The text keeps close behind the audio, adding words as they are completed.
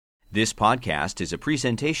This podcast is a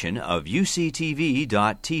presentation of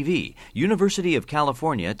UCTV.tv, University of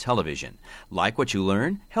California Television. Like what you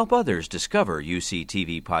learn? Help others discover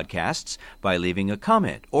UCTV podcasts by leaving a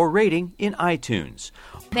comment or rating in iTunes.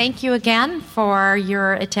 Thank you again for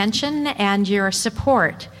your attention and your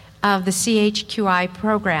support of the CHQI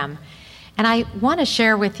program. And I want to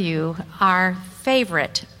share with you our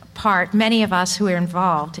favorite part, many of us who are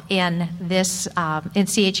involved in this, in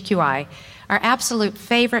CHQI. Our absolute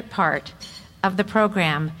favorite part of the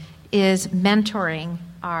program is mentoring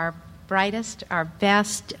our brightest, our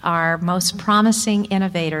best, our most promising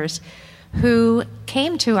innovators who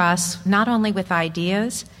came to us not only with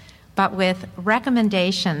ideas, but with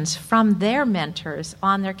recommendations from their mentors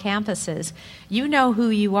on their campuses. You know who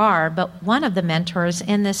you are, but one of the mentors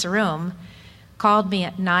in this room called me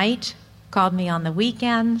at night, called me on the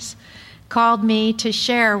weekends, called me to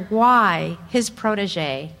share why his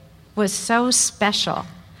protege was so special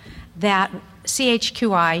that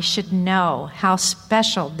CHQI should know how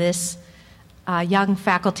special this young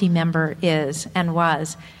faculty member is and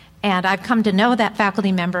was. And I've come to know that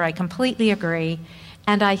faculty member. I completely agree.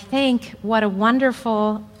 And I think what a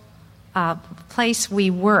wonderful place we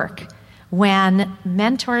work when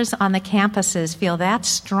mentors on the campuses feel that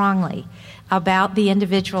strongly about the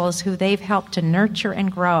individuals who they've helped to nurture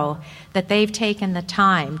and grow, that they've taken the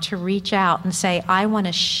time to reach out and say, I want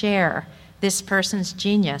to share this person's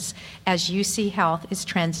genius as UC Health is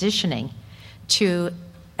transitioning to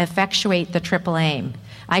effectuate the triple aim.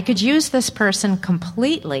 I could use this person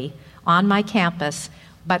completely on my campus,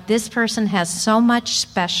 but this person has so much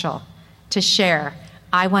special to share.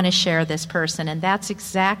 I want to share this person, and that's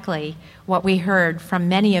exactly what we heard from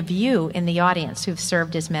many of you in the audience who've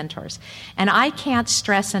served as mentors. And I can't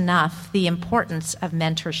stress enough the importance of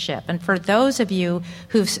mentorship. And for those of you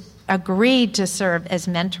who've agreed to serve as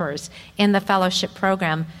mentors in the fellowship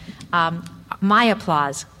program, my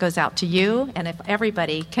applause goes out to you, and if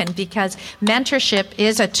everybody can, because mentorship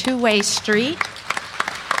is a two-way street.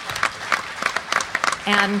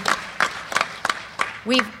 And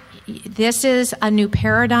this is a new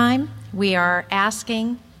paradigm. We are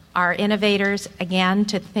asking our innovators, again,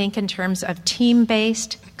 to think in terms of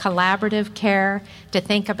team-based, collaborative care, to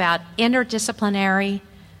think about interdisciplinary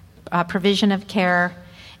provision of care,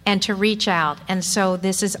 and to reach out. And so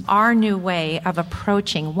this is our new way of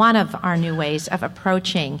approaching, one of our new ways of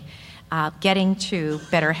approaching getting to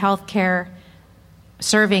better health care,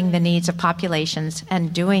 serving the needs of populations,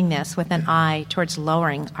 and doing this with an eye towards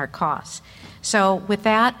lowering our costs. So with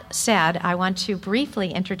that said, I want to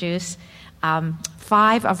briefly introduce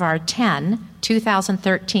 5 of our 10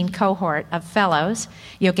 2013 cohort of fellows.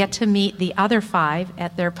 You'll get to meet the other 5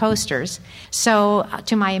 at their posters. So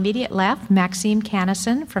to my immediate left, Maxime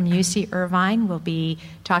Cannison from UC Irvine will be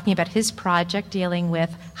talking about his project dealing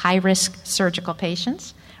with high-risk surgical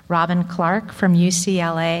patients. Robin Clark from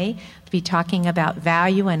UCLA will be talking about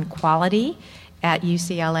value and quality at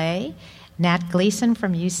UCLA. Nat Gleason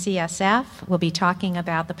from UCSF will be talking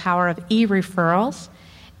about the power of e-referrals.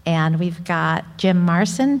 And we've got Jim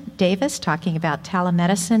Marson-Davis talking about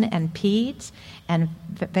telemedicine and PEDS. And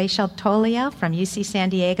Vaishal Tolia from UC San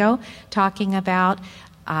Diego talking about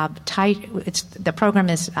the program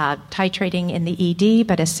is titrating in the ED,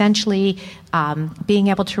 but essentially being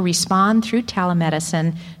able to respond through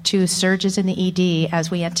telemedicine to surges in the ED as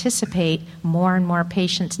we anticipate more and more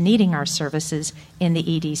patients needing our services in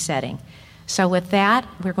the ED setting. So with that,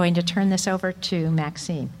 we're going to turn this over to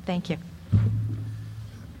Maxime. Thank you.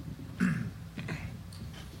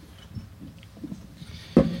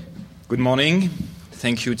 Good morning.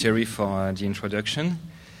 Thank you, Terry, for the introduction.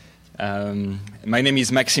 My name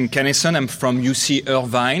is Maxime Cannison. I'm from UC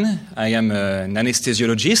Irvine. I am an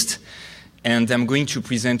anesthesiologist, and I'm going to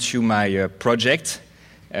present you my project,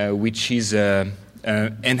 which is an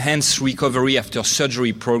enhanced recovery after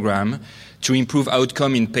surgery program to improve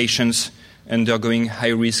outcome in patients undergoing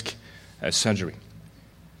high-risk surgery.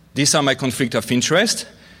 These are my conflict of interest.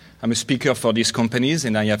 I'm a speaker for these companies,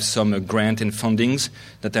 and I have some grant and fundings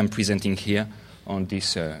that I'm presenting here on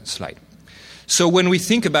this slide. So when we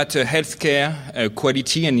think about healthcare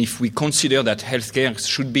quality, and if we consider that healthcare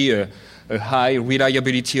should be a high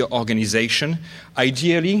reliability organization,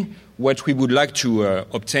 ideally what we would like to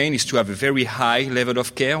obtain is to have a very high level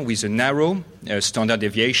of care with a narrow standard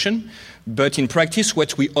deviation. But in practice,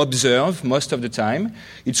 what we observe most of the time,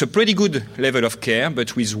 it's a pretty good level of care,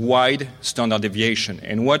 but with wide standard deviation.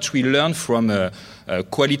 And what we learn from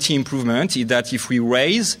quality improvement is that if we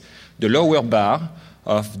raise the lower bar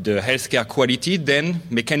of the healthcare quality, then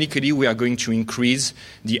mechanically we are going to increase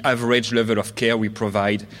the average level of care we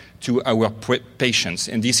provide to our patients.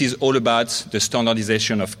 And this is all about the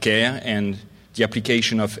standardization of care and the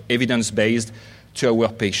application of evidence-based to our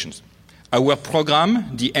patients. Our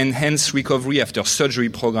program, the Enhanced Recovery After Surgery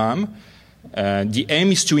program, the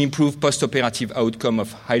aim is to improve post-operative outcome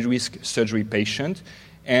of high-risk surgery patients,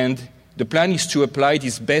 and the plan is to apply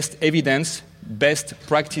these best evidence, best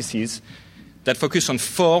practices that focus on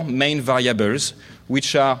 4 main variables,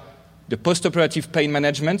 which are the post-operative pain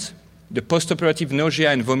management, the post-operative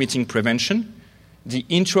nausea and vomiting prevention, the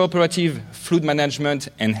intraoperative fluid management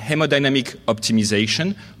and hemodynamic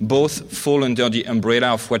optimization. Both fall under the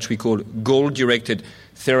umbrella of what we call goal-directed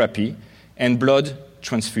therapy, and blood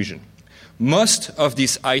transfusion. Most of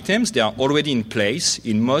these items, they are already in place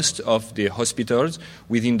in most of the hospitals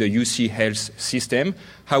within the UC Health system.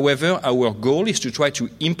 However, our goal is to try to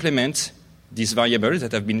implement these variables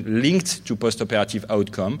that have been linked to postoperative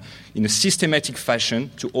outcome in a systematic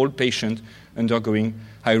fashion to all patients undergoing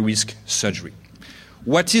high-risk surgery.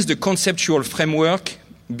 What is the conceptual framework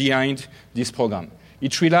behind this program?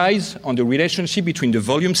 It relies on the relationship between the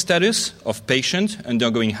volume status of patients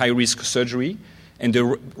undergoing high-risk surgery and the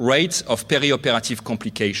rate of perioperative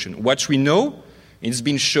complication. What we know, it's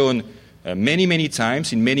been shown many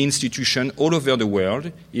times in many institutions all over the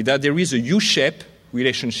world, is that there is a U-shaped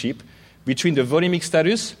relationship between the volumic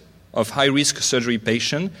status of high-risk surgery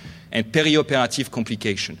patient and perioperative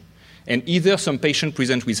complication. And either some patient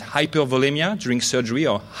present with hypervolemia during surgery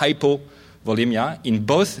or hypovolemia. In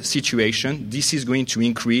both situations, this is going to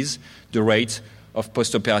increase the rate of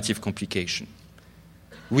postoperative complication.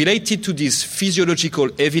 Related to this physiological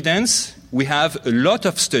evidence, we have a lot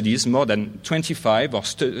of studies, more than 25 or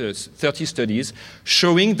 30 studies,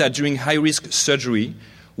 showing that during high-risk surgery,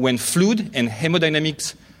 when fluid and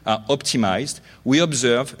hemodynamics are optimized, we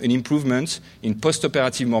observe an improvement in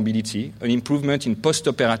postoperative morbidity, an improvement in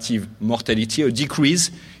postoperative mortality, a decrease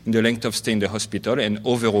in the length of stay in the hospital, and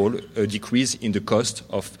overall a decrease in the cost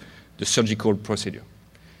of the surgical procedure.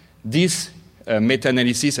 This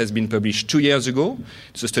meta-analysis has been published 2 years ago.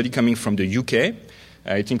 It's a study coming from the UK.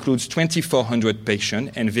 It includes 2,400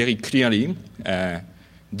 patients, and very clearly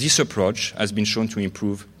this approach has been shown to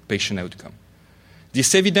improve patient outcome.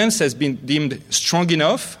 This evidence has been deemed strong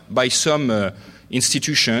enough by some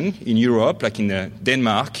institutions in Europe, like in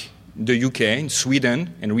Denmark, the UK, in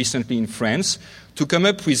Sweden, and recently in France, to come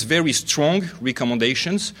up with very strong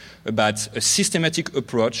recommendations about a systematic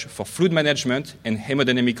approach for fluid management and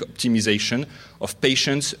hemodynamic optimization of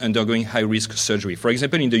patients undergoing high-risk surgery. For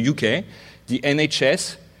example, in the UK, the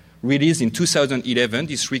NHS released in 2011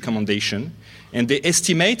 this recommendation, and they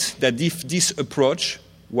estimate that if this approach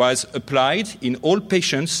was applied in all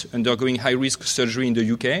patients undergoing high-risk surgery in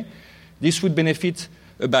the UK, this would benefit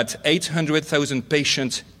about 800,000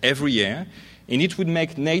 patients every year, and it would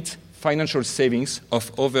make net financial savings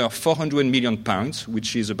of over £400 million,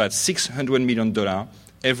 which is about $600 million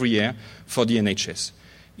every year for the NHS.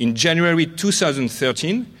 In January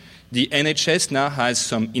 2013, the NHS now has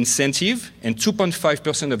some incentive, and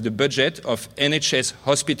 2.5% of the budget of NHS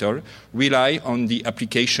hospital rely on the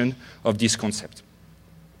application of this concept.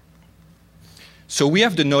 So we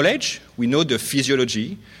have the knowledge, we know the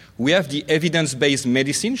physiology, we have the evidence-based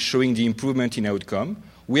medicine showing the improvement in outcome,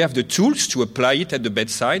 we have the tools to apply it at the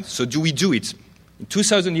bedside, so do we do it? In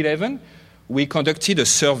 2011, we conducted a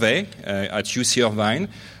survey at UC Irvine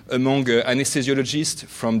among anesthesiologists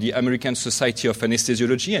from the American Society of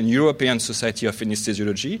Anesthesiology and European Society of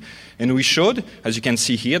Anesthesiology, and we showed, as you can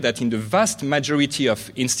see here, that in the vast majority of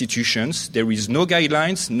institutions, there is no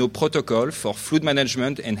guidelines, no protocol for fluid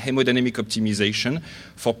management and hemodynamic optimization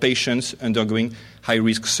for patients undergoing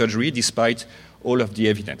high-risk surgery, despite all of the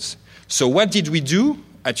evidence. So what did we do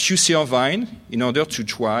at UC Irvine in order to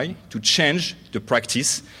try to change the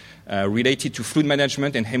practice related to fluid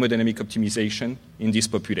management and hemodynamic optimization in this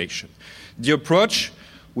population? The approach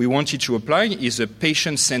we wanted to apply is a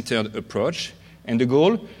patient-centered approach, and the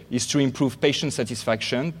goal is to improve patient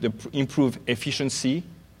satisfaction, improve efficiency,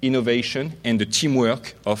 innovation, and the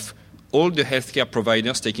teamwork of all the healthcare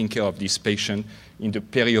providers taking care of this patient in the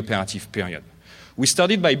perioperative period. We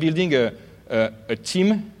started by building a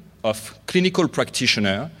team of clinical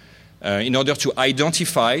practitioners in order to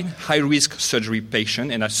identify high-risk surgery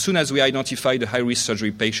patients. And as soon as we identify the high-risk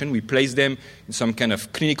surgery patient, we place them in some kind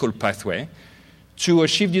of clinical pathway. To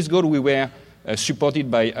achieve this goal, we were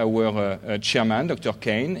supported by our chairman, Dr.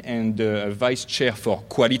 Kane, and the vice chair for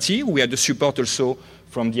quality. We had the support also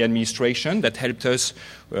from the administration that helped us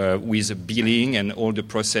with billing and all the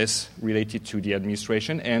process related to the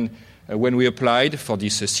administration. And when we applied for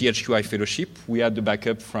this CHQI fellowship, we had the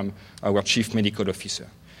backup from our chief medical officer.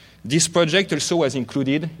 This project also was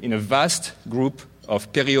included in a vast group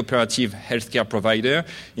of perioperative healthcare providers,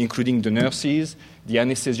 including the nurses, the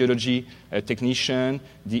anesthesiology technician,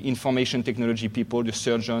 the information technology people, the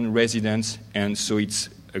surgeon, residents, and so it's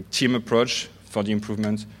a team approach for the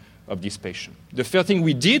improvement of this patient. The third thing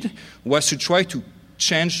we did was to try to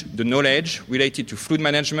change the knowledge related to fluid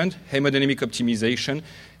management, hemodynamic optimization,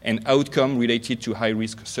 and outcome related to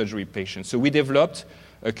high-risk surgery patients. So we developed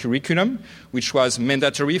a curriculum which was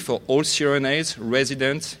mandatory for all CRNAs,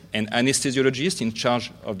 residents, and anesthesiologists in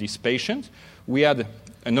charge of this patient. We had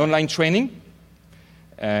an online training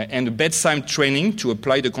and a bedside training to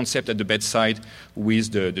apply the concept at the bedside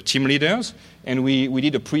with the team leaders. And we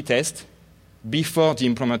did a pre-test before the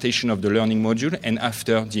implementation of the learning module and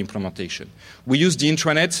after the implementation. We used the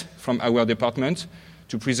intranet from our department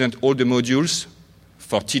to present all the modules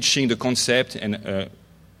for teaching the concept and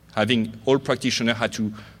having all practitioners had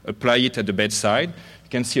to apply it at the bedside. You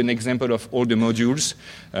can see an example of all the modules,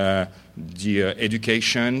 the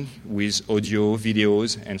education with audio,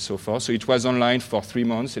 videos, and so forth. So it was online for 3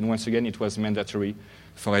 months, and once again, it was mandatory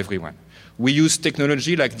for everyone. We use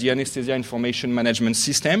technology like the Anesthesia Information Management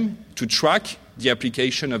System to track the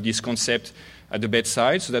application of this concept at the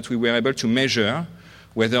bedside so that we were able to measure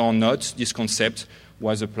whether or not this concept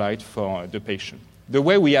was applied for the patient. The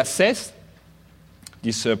way we assessed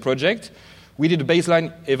this project, we did a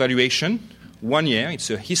baseline evaluation, 1 year. It's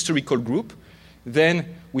a historical group. Then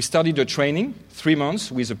we started the training, 3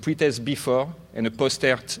 months, with a pretest before and a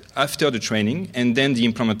post-test after the training, and then the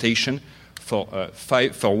implementation for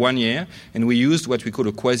 1 year. And we used what we call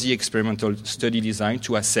a quasi-experimental study design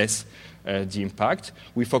to assess the impact.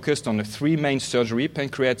 We focused on the 3 main surgery,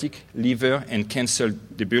 pancreatic, liver, and cancer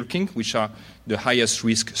debulking, which are the highest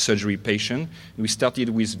risk surgery patient. We started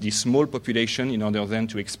with this small population in order then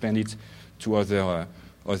to expand it to other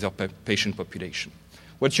patient population.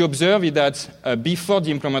 What you observe is that before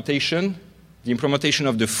the implementation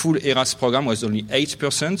of the full ERAS program was only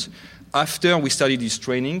 8%. After we started this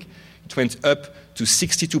training, it went up to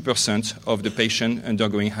 62% of the patient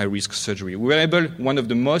undergoing high-risk surgery. We were able, one of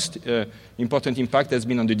the most important impact has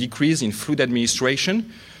been on the decrease in fluid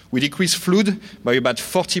administration. We decreased fluid by about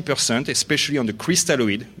 40%, especially on the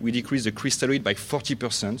crystalloid. We decreased the crystalloid by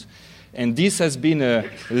 40%. And this has been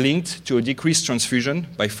linked to a decreased transfusion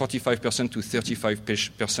by 45% to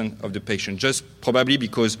 35% of the patient, just probably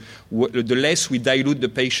because the less we dilute the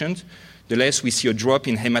patient, the less we see a drop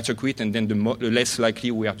in hematocrit, and then the less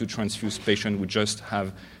likely we are to transfuse patients who just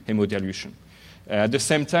have hemodilution. At the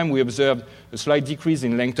same time, we observed a slight decrease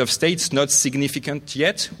in length of stay. It's not significant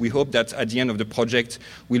yet. We hope that at the end of the project,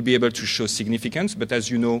 we'll be able to show significance. But as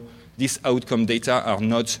you know, these outcome data are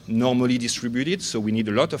not normally distributed, so we need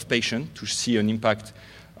a lot of patients to see an impact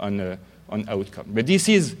on outcome. But this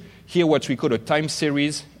is here what we call a time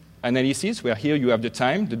series analysis, where here you have the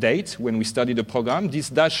time, the date, when we started the program. This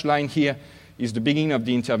dashed line here is the beginning of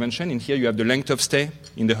the intervention, and here you have the length of stay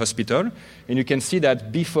in the hospital. And you can see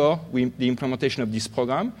that before the implementation of this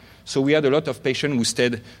program, so we had a lot of patients who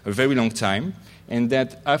stayed a very long time, and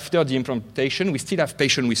that after the implementation, we still have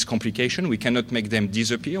patients with complications. We cannot make them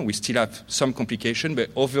disappear. We still have some complications, but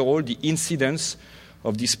overall, the incidence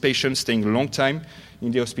of these patients staying a long time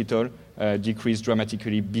in the hospital decreased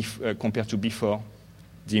dramatically compared to before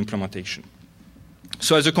the implementation.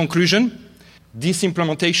 So as a conclusion, this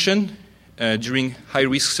implementation during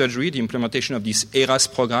high-risk surgery, the implementation of this ERAS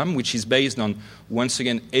program, which is based on, once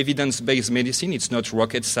again, evidence-based medicine. It's not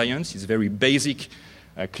rocket science. It's very basic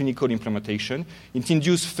clinical implementation. It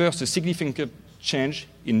induced first a significant change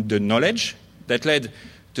in the knowledge that led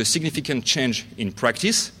to a significant change in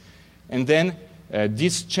practice. And then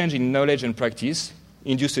this change in knowledge and practice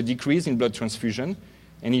induced a decrease in blood transfusion.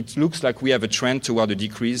 And it looks like we have a trend toward a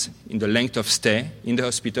decrease in the length of stay in the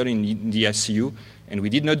hospital, in the ICU. And we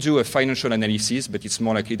did not do a financial analysis, but it's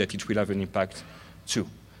more likely that it will have an impact too.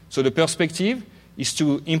 So the perspective is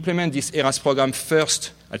to implement this ERAS program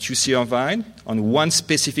first at UC Irvine on one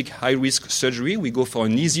specific high-risk surgery. We go for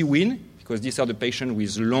an easy win, because these are the patients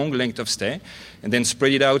with long length of stay, and then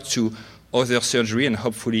spread it out to other surgery and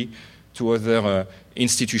hopefully to other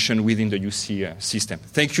institutions within the UC system.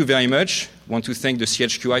 Thank you very much. I want to thank the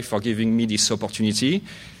CHQI for giving me this opportunity.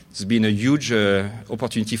 It's been a huge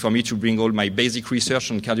opportunity for me to bring all my basic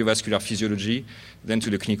research on cardiovascular physiology then to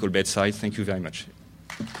the clinical bedside. Thank you very much.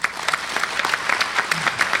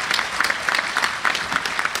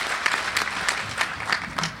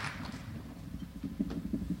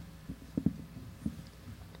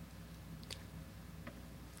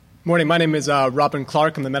 Morning. My name is Robin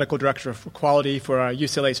Clark. I'm the Medical Director for Quality for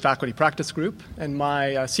UCLA's Faculty Practice Group, and my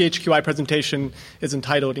CHQI presentation is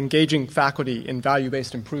entitled Engaging Faculty in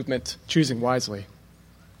Value-Based Improvement, Choosing Wisely.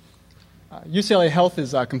 UCLA Health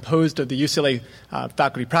is composed of the UCLA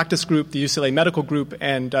Faculty Practice Group, the UCLA Medical Group,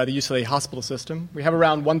 and the UCLA Hospital System. We have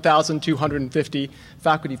around 1,250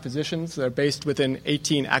 faculty physicians that are based within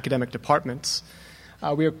 18 academic departments.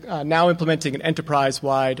 We are now implementing an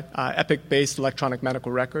enterprise-wide Epic-based electronic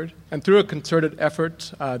medical record. And through a concerted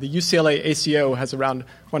effort, the UCLA ACO has around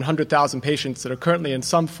 100,000 patients that are currently in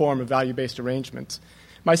some form of value-based arrangement.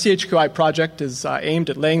 My CHQI project is aimed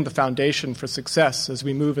at laying the foundation for success as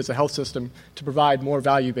we move as a health system to provide more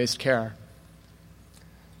value-based care.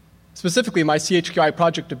 Specifically, my CHQI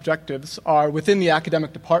project objectives are within the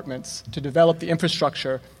academic departments to develop the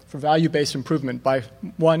infrastructure for value-based improvement by,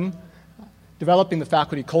 one, developing the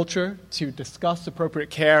faculty culture to discuss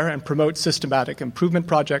appropriate care and promote systematic improvement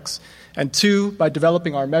projects, and two, by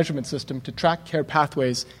developing our measurement system to track care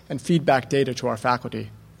pathways and feedback data to our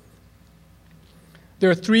faculty.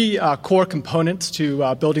 There are three core components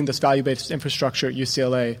to building this value-based infrastructure at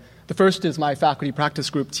UCLA. The first is my faculty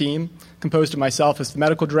practice group team, composed of myself as the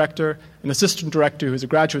medical director, an assistant director who is a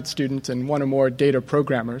graduate student, and one or more data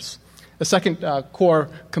programmers. The second core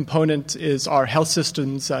component is our health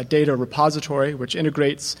systems data repository, which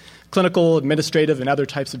integrates clinical, administrative, and other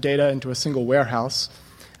types of data into a single warehouse.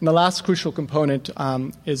 And the last crucial component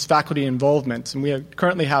is faculty involvement. And we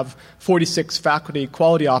currently have 46 faculty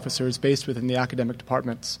quality officers based within the academic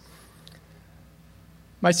departments.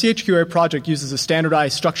 My CHQA project uses a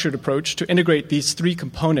standardized, structured approach to integrate these three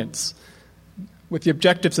components, with the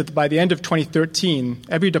objectives that by the end of 2013,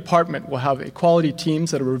 every department will have quality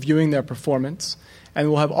teams that are reviewing their performance, and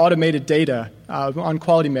will have automated data on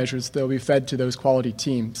quality measures that will be fed to those quality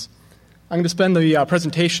teams. I'm going to spend the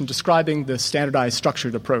presentation describing the standardized,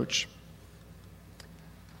 structured approach.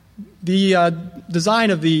 The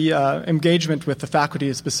design of the engagement with the faculty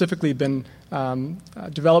has specifically been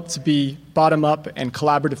developed to be bottom-up and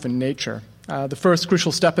collaborative in nature. The first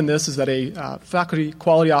crucial step in this is that a faculty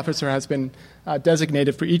quality officer has been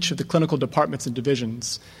designated for each of the clinical departments and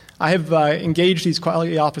divisions. I have engaged these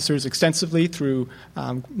quality officers extensively through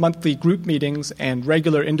monthly group meetings and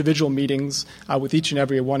regular individual meetings with each and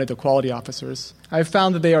every one of the quality officers. I have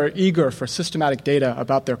found that they are eager for systematic data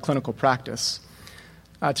about their clinical practice.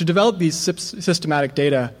 To develop these systematic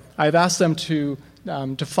data, I have asked them to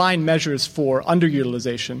define measures for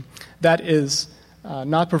underutilization, that is,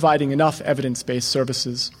 not providing enough evidence-based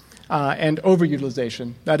services, and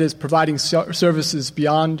overutilization, that is, providing services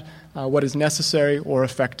beyond what is necessary or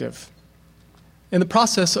effective. In the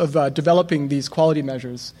process of developing these quality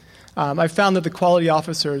measures, I found that the quality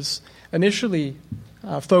officers initially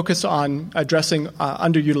focused on addressing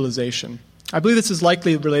underutilization. I believe this is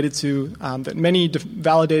likely related to that many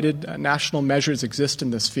validated national measures exist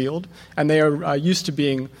in this field, and they are used to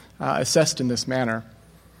being assessed in this manner.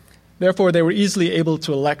 Therefore, they were easily able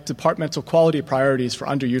to elect departmental quality priorities for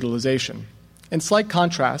underutilization. In slight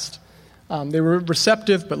contrast, they were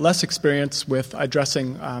receptive but less experienced with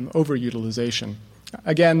addressing overutilization.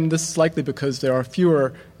 Again, this is likely because there are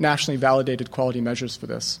fewer nationally validated quality measures for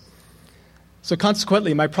this. So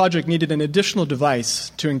consequently, my project needed an additional device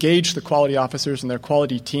to engage the quality officers and their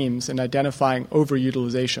quality teams in identifying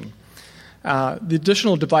overutilization. The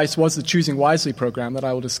additional device was the Choosing Wisely program that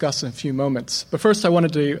I will discuss in a few moments. But first, I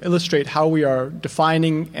wanted to illustrate how we are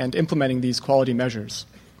defining and implementing these quality measures.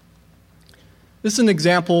 This is an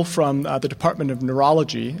example from the Department of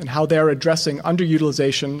Neurology and how they are addressing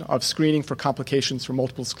underutilization of screening for complications for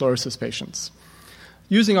multiple sclerosis patients.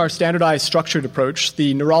 Using our standardized structured approach,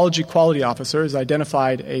 the neurology quality officer has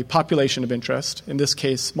identified a population of interest, in this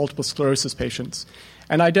case multiple sclerosis patients,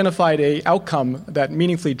 and identified an outcome that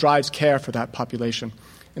meaningfully drives care for that population,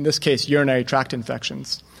 in this case urinary tract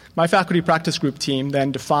infections. My faculty practice group team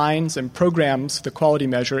then defines and programs the quality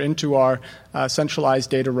measure into our centralized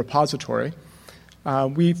data repository.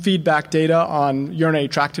 We feed back data on urinary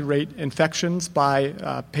tract rate infections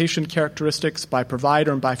by patient characteristics, by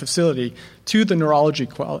provider, and by facility to the neurology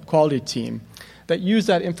quality team that use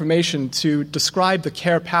that information to describe the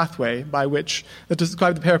care pathway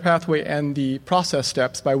and the process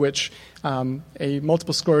steps by which a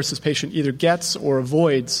multiple sclerosis patient either gets or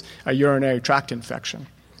avoids a urinary tract infection.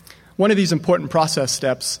 One of these important process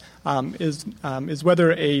steps is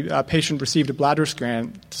whether a patient received a bladder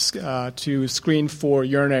scan to screen for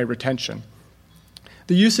urinary retention.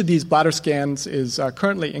 The use of these bladder scans is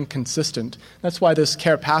currently inconsistent. That's why this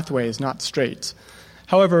care pathway is not straight.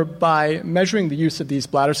 However, by measuring the use of these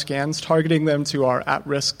bladder scans, targeting them to our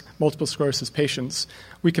at-risk multiple sclerosis patients,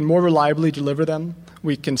 we can more reliably deliver them,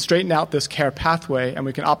 we can straighten out this care pathway, and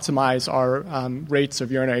we can optimize our rates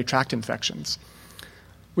of urinary tract infections.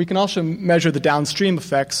 We can also measure the downstream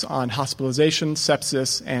effects on hospitalization,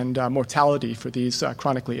 sepsis, and mortality for these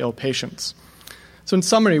chronically ill patients. So in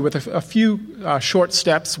summary, with a few short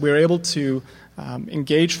steps, we're able to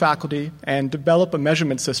engage faculty and develop a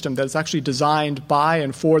measurement system that is actually designed by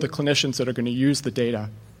and for the clinicians that are going to use the data.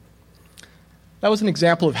 That was an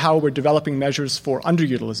example of how we're developing measures for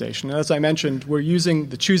underutilization. And as I mentioned, we're using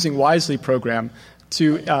the Choosing Wisely program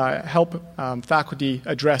to help faculty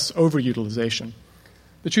address overutilization.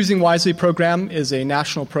 The Choosing Wisely program is a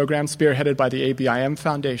national program spearheaded by the ABIM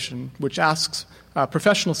Foundation, which asks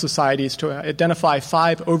professional societies to identify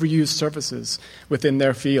 5 overused services within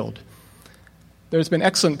their field. There's been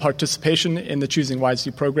excellent participation in the Choosing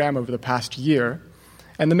Wisely program over the past year,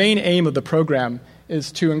 and the main aim of the program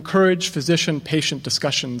is to encourage physician-patient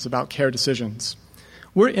discussions about care decisions.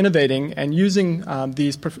 We're innovating and using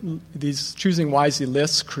these Choosing Wisely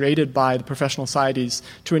lists created by the professional societies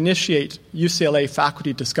to initiate UCLA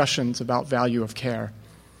faculty discussions about value of care.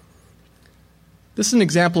 This is an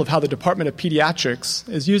example of how the Department of Pediatrics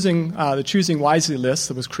is using the Choosing Wisely list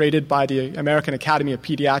that was created by the American Academy of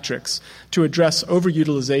Pediatrics to address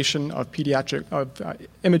overutilization of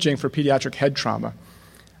imaging for pediatric head trauma.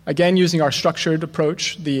 Again, using our structured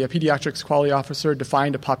approach, the pediatrics quality officer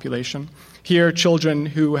defined a population. Here, children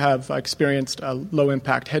who have experienced a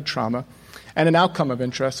low-impact head trauma, and an outcome of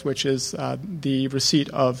interest, which is the receipt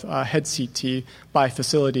of head CT by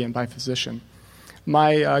facility and by physician.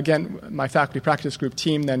 My faculty practice group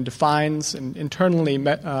team then defines and internally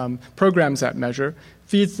programs that measure,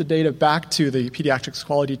 feeds the data back to the pediatrics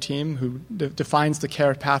quality team who defines the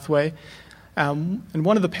care pathway. And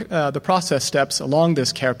one of the process steps along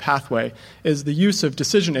this care pathway is the use of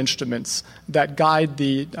decision instruments that guide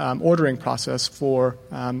the ordering process for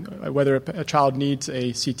whether a child needs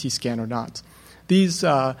a CT scan or not. These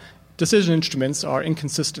decision instruments are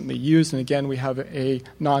inconsistently used, and again, we have a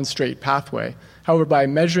non-straight pathway. However, by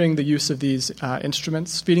measuring the use of these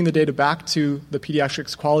instruments, feeding the data back to the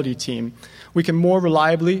pediatrics quality team, we can more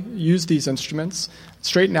reliably use these instruments,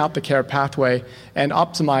 straighten out the care pathway, and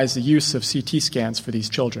optimize the use of CT scans for these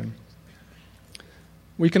children.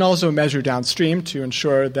 We can also measure downstream to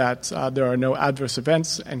ensure that there are no adverse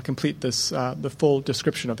events and complete the full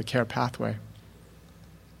description of the care pathway.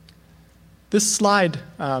 This slide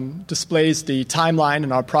displays the timeline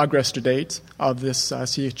and our progress to date of this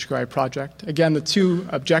CHQI project. Again, the 2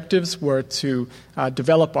 objectives were to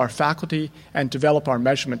develop our faculty and develop our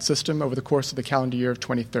measurement system over the course of the calendar year of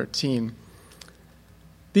 2013.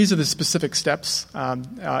 These are the specific steps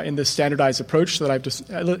in this standardized approach that I've just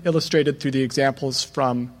illustrated through the examples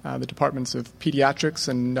from the departments of pediatrics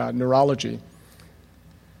and neurology.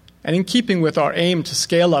 And in keeping with our aim to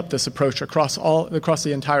scale up this approach across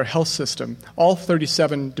the entire health system, all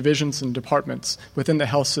 37 divisions and departments within the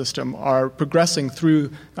health system are progressing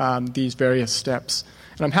through these various steps.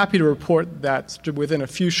 And I'm happy to report that within a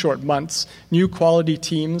few short months, new quality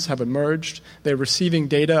teams have emerged. They're receiving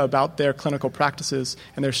data about their clinical practices,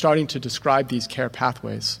 and they're starting to describe these care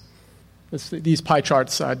pathways. These pie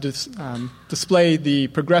charts display the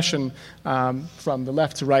progression from the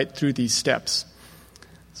left to right through these steps.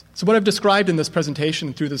 So what I've described in this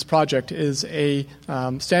presentation through this project is a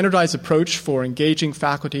standardized approach for engaging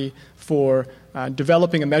faculty, for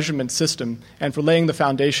developing a measurement system, and for laying the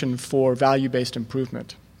foundation for value-based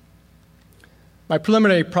improvement. My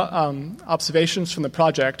preliminary observations from the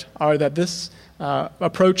project are that this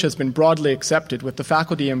approach has been broadly accepted, with the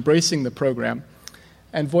faculty embracing the program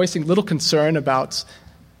and voicing little concern about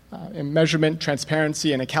measurement,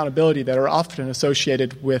 transparency, and accountability that are often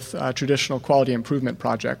associated with traditional quality improvement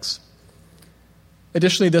projects.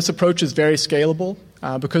 Additionally, this approach is very scalable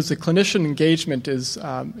because the clinician engagement is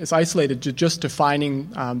isolated to just defining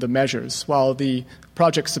the measures, while the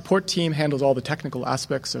project support team handles all the technical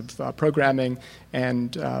aspects of programming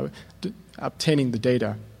and obtaining the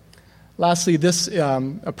data. Lastly, this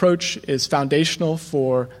approach is foundational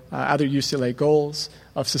for other UCLA goals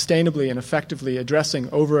of sustainably and effectively addressing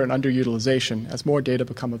over- and underutilization as more data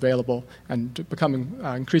become available and becoming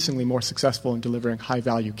increasingly more successful in delivering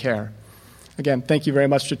high-value care. Again, thank you very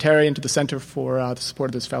much to Terry and to the Center for the support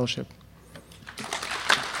of this fellowship.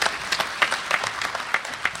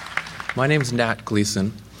 My name is Nat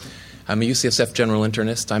Gleason. I'm a UCSF general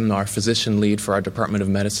internist. I'm our physician lead for our Department of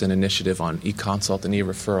Medicine initiative on e-consult and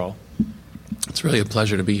e-referral. It's really a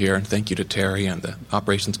pleasure to be here, and thank you to Terry and the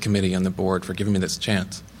Operations Committee and the board for giving me this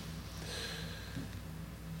chance.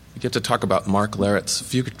 get to talk about Mark Larrett's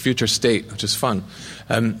future state, which is fun.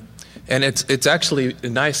 And it's actually a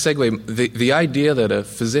nice segue. The idea that a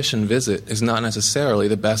physician visit is not necessarily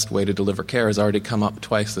the best way to deliver care has already come up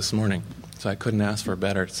twice this morning, so I couldn't ask for a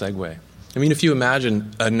better segue. I mean, if you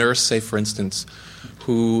imagine a nurse, say, for instance,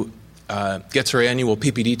 who gets her annual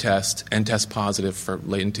PPD test and tests positive for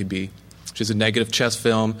latent TB, which is a negative chest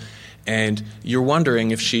film, and you're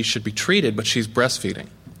wondering if she should be treated, but she's breastfeeding,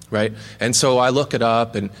 right? And so I look it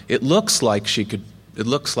up, and it looks like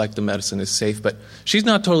the medicine is safe, but she's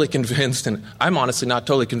not totally convinced, and I'm honestly not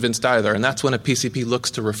totally convinced either, and that's when a PCP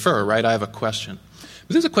looks to refer, right? I have a question.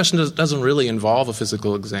 But this is a question that doesn't really involve a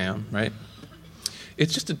physical exam, right?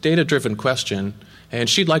 It's just a data-driven question, and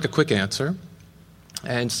she'd like a quick answer.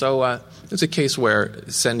 And so it's a case where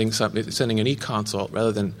sending an e-consult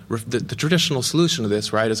rather than the traditional solution to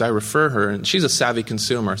this, right, is I refer her, and she's a savvy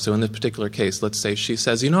consumer. So in this particular case, let's say she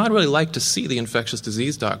says, I'd really like to see the infectious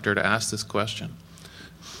disease doctor to ask this question.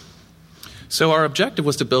 So our objective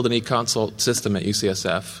was to build an e-consult system at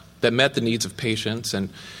UCSF that met the needs of patients and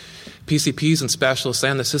PCPs and specialists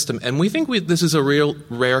and the system. And we think this is a real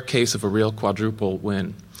rare case of a real quadruple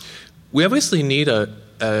win. We obviously need a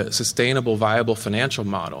sustainable, viable financial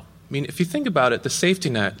model. I mean, if you think about it, the safety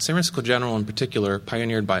net, San Francisco General in particular,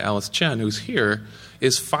 pioneered by Alice Chen, who's here,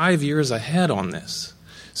 is 5 years ahead on this.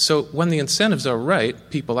 So when the incentives are right,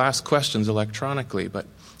 people ask questions electronically. But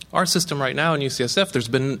our system right now in UCSF, there's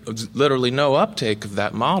been literally no uptake of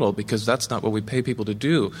that model because that's not what we pay people to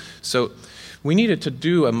do. So we needed to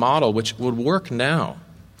do a model which would work now.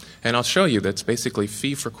 And I'll show you that's basically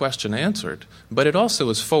fee for question answered. But it also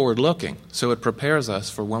is forward-looking, so it prepares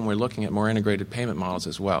us for when we're looking at more integrated payment models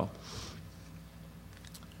as well.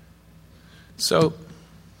 So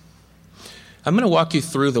I'm going to walk you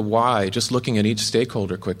through the why, just looking at each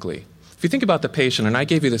stakeholder quickly. If you think about the patient, and I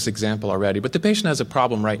gave you this example already, but the patient has a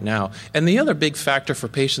problem right now. And the other big factor for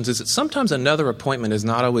patients is that sometimes another appointment is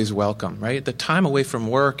not always welcome, right? The time away from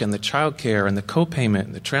work and the child care and the co-payment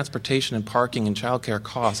and the transportation and parking and child care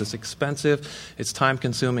costs, it's expensive, it's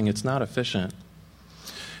time-consuming, it's not efficient.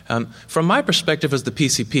 From my perspective as the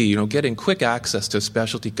PCP, getting quick access to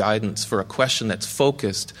specialty guidance for a question that's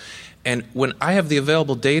focused, and when I have the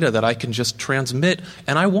available data that I can just transmit,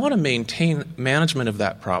 and I want to maintain management of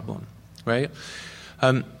that problem, right?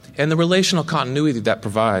 And the relational continuity that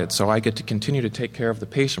provides, so I get to continue to take care of the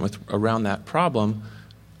patient around that problem,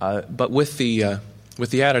 but with the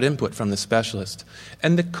added input from the specialist.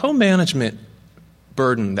 And the co-management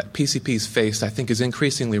burden that PCPs face, I think, is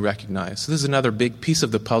increasingly recognized. So this is another big piece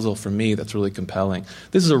of the puzzle for me that's really compelling.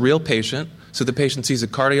 This is a real patient, so the patient sees a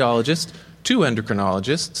cardiologist, 2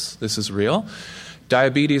 endocrinologists, this is real,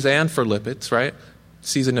 diabetes and for lipids, right?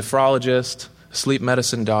 Sees a nephrologist, a sleep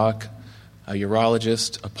medicine doc, a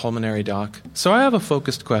urologist, a pulmonary doc. So I have a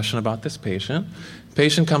focused question about this patient.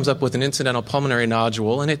 Patient comes up with an incidental pulmonary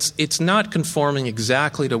nodule, and it's not conforming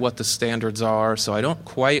exactly to what the standards are, so I don't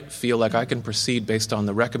quite feel like I can proceed based on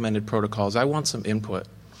the recommended protocols. I want some input.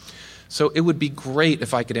 So it would be great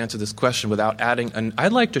if I could answer this question without adding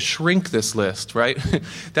I'd like to shrink this list, right?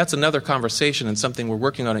 That's another conversation and something we're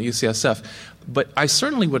working on at UCSF. But I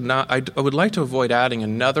certainly would not, I would like to avoid adding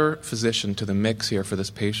another physician to the mix here for this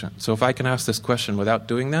patient. So if I can ask this question without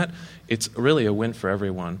doing that, it's really a win for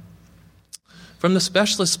everyone. From the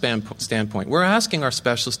specialist standpoint, we're asking our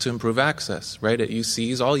specialists to improve access, right? At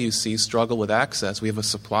UCs, all UCs struggle with access. We have a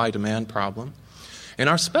supply-demand problem. And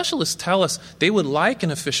our specialists tell us they would like an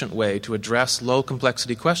efficient way to address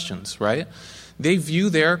low-complexity questions, right? They view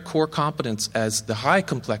their core competence as the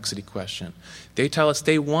high-complexity question. They tell us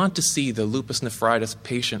they want to see the lupus nephritis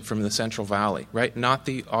patient from the Central Valley, right? Not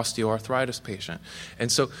the osteoarthritis patient.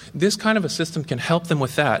 And so this kind of a system can help them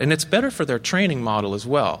with that. And it's better for their training model as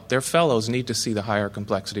well. Their fellows need to see the higher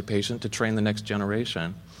complexity patient to train the next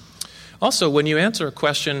generation. Also, when you answer a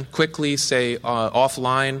question quickly, say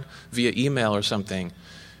offline via email or something,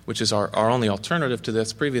 which is our only alternative to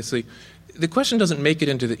this previously, the question doesn't make it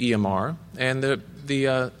into the EMR, and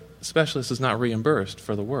the specialist is not reimbursed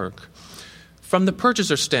for the work. From the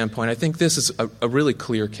purchaser standpoint, I think this is a really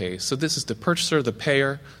clear case. So this is the purchaser, the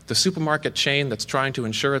payer, the supermarket chain that's trying to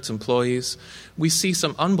insure its employees. We see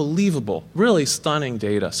some unbelievable, really stunning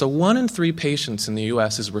data. So 1 in 3 patients in the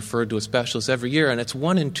U.S. is referred to a specialist every year, and it's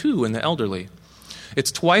 1 in 2 in the elderly.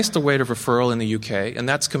 It's twice the rate of referral in the UK, and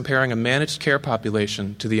that's comparing a managed care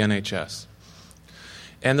population to the NHS.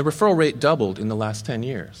 And the referral rate doubled in the last 10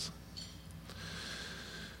 years.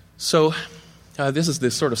 So this is the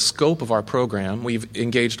sort of scope of our program. We've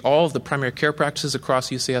engaged all of the primary care practices across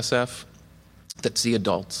UCSF that see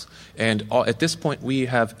adults. And at this point, we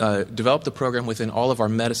have developed the program within all of our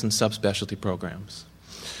medicine subspecialty programs.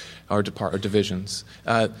 our divisions.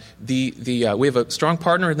 We have a strong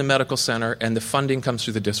partner in the medical center, and the funding comes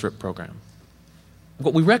through the DSRIP program.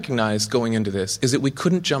 What we recognized going into this is that we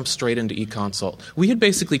couldn't jump straight into eConsult. We had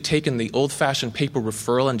basically taken the old-fashioned paper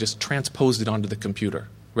referral and just transposed it onto the computer,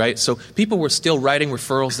 right? So people were still writing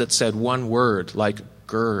referrals that said one word, like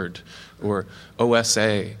GERD or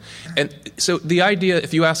OSA. And so the idea,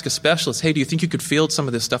 if you ask a specialist, hey, do you think you could field some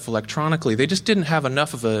of this stuff electronically? They just didn't have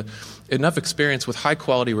enough experience with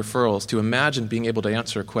high-quality referrals to imagine being able to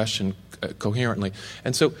answer a question coherently.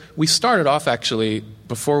 And so we started off, actually,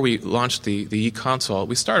 before we launched the eConsult,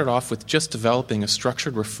 we started off with just developing a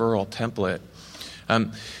structured referral template.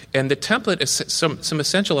 And the template is some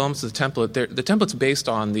essential elements of the template. The template's based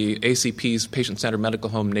on the ACP's Patient-Centered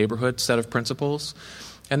Medical Home Neighborhood set of principles.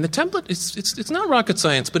 And the template, it's not rocket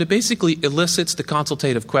science, but it basically elicits the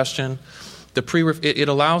consultative question. It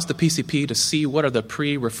allows the PCP to see what are the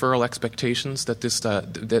pre-referral expectations that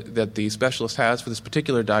that the specialist has for this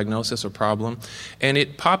particular diagnosis or problem, and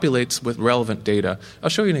it populates with relevant data. I'll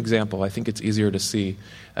show you an example. I think it's easier to see.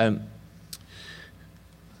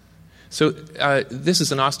 So this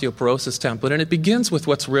is an osteoporosis template, and it begins with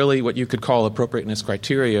what's really what you could call appropriateness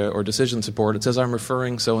criteria or decision support. It says, I'm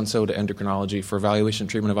referring so-and-so to endocrinology for evaluation and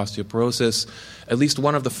treatment of osteoporosis. At least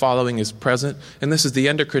one of the following is present, and this is the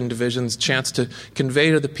endocrine division's chance to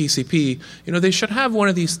convey to the PCP, they should have one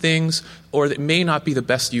of these things, or it may not be the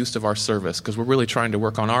best use of our service, because we're really trying to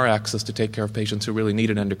work on our access to take care of patients who really need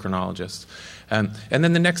an endocrinologist. And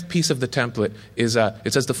then the next piece of the template is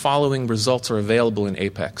it says the following results are available in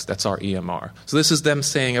APEX. That's our EMR. So this is them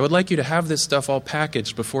saying, I would like you to have this stuff all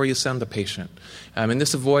packaged before you send the patient. And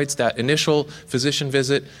this avoids that initial physician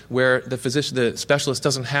visit where the specialist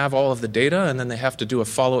doesn't have all of the data, and then they have to do a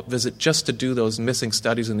follow-up visit just to do those missing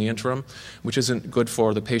studies in the interim, which isn't good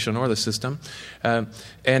for the patient or the system. And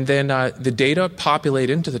then the data populate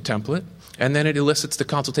into the template. And then it elicits the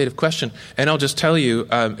consultative question. And I'll just tell you,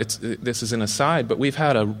 this is an aside, but we've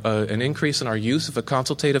had an increase in our use of a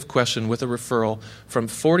consultative question with a referral from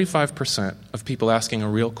 45% of people asking a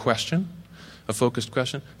real question, a focused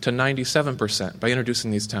question, to 97% by introducing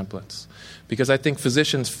these templates. Because I think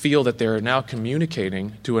physicians feel that they're now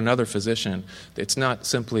communicating to another physician. It's not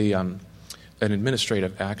simply an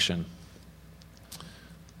administrative action.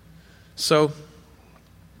 So,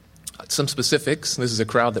 some specifics. This is a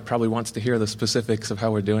crowd that probably wants to hear the specifics of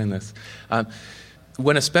how we're doing this.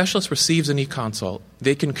 When a specialist receives an e-consult,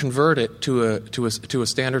 they can convert it to a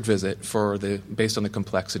standard visit based on the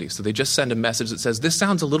complexity. So they just send a message that says, this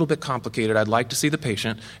sounds a little bit complicated, I'd like to see the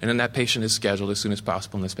patient, and then that patient is scheduled as soon as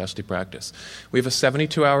possible in the specialty practice. We have a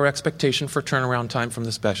 72-hour expectation for turnaround time from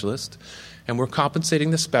the specialist, and we're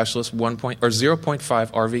compensating the specialist 0.5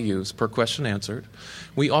 RVUs per question answered.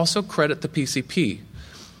 We also credit the PCP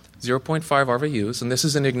 0.5 RVUs, and this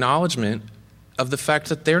is an acknowledgement of the fact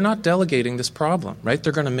that they're not delegating this problem, right?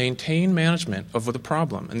 They're going to maintain management of the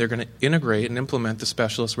problem, and they're going to integrate and implement the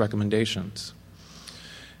specialist recommendations.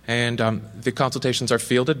 And the consultations are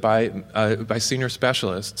fielded by senior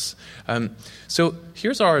specialists. So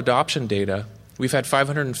here's our adoption data. We've had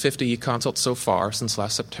 550 e-consults so far since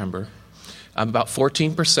last September. About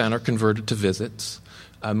 14% are converted to visits.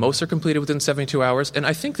 Most are completed within 72 hours. And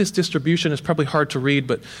I think this distribution is probably hard to read,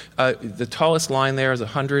 but the tallest line there is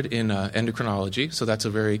 100 in endocrinology. So that's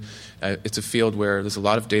it's a field where there's a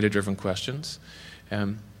lot of data-driven questions.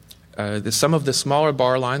 Some of the smaller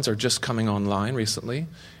bar lines are just coming online recently.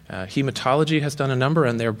 Hematology has done a number,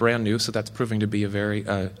 and they're brand new, so that's proving to be a very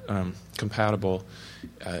compatible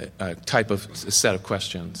type of set of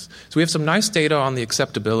questions. So we have some nice data on the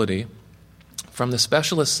acceptability. From the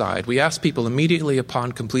specialist side, we ask people immediately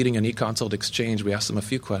upon completing an e-consult exchange, we ask them a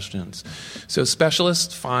few questions. So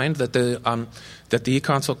specialists find that the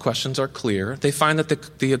e-consult questions are clear. They find that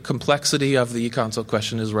the complexity of the e-consult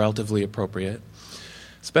question is relatively appropriate.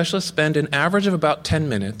 Specialists spend an average of about 10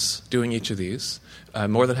 minutes doing each of these.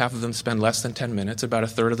 More than half of them spend less than 10 minutes. About a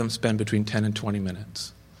third of them spend between 10 and 20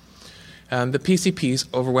 minutes. The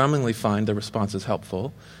PCPs overwhelmingly find the responses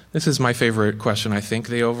helpful. This is my favorite question, I think.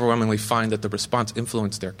 They overwhelmingly find that the response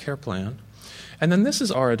influenced their care plan. And then this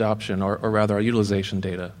is our adoption, or rather our utilization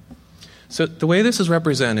data. So the way this is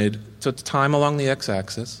represented, so it's time along the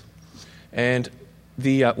x-axis, and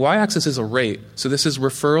the y-axis is a rate. So this is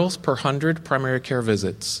referrals per 100 primary care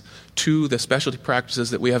visits to the specialty practices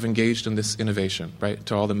that we have engaged in this innovation, right,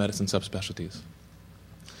 to all the medicine subspecialties.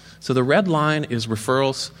 So the red line is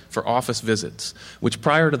referrals for office visits, which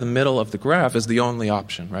prior to the middle of the graph is the only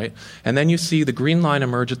option, right? And then you see the green line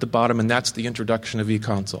emerge at the bottom, and that's the introduction of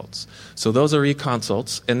e-consults. So those are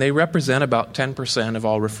e-consults, and they represent about 10% of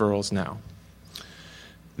all referrals now.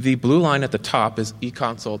 The blue line at the top is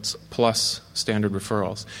e-consults plus standard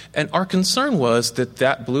referrals. And our concern was that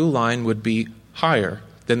that blue line would be higher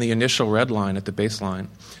than the initial red line at the baseline.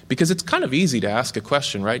 Because it's kind of easy to ask a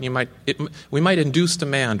question, right? And we might induce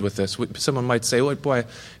demand with this. Someone might say, oh, boy,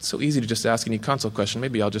 it's so easy to just ask an e-consult question.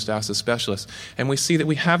 Maybe I'll just ask a specialist. And we see that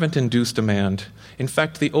we haven't induced demand. In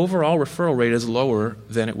fact, the overall referral rate is lower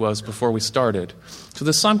than it was before we started. So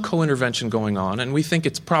there's some co-intervention going on, and we think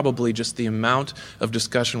it's probably just the amount of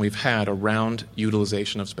discussion we've had around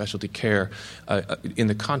utilization of specialty care in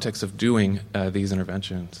the context of doing these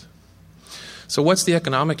interventions. So what's the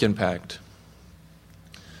economic impact?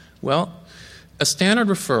 Well, a standard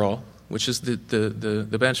referral, which is the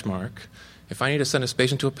benchmark, if I need to send a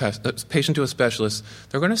patient to a specialist,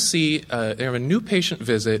 they're going to see they have a new patient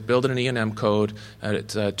visit, build in an E&M code at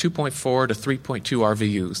 2.4 to 3.2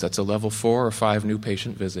 RVUs. That's a level 4 or 5 new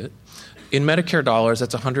patient visit. In Medicare dollars,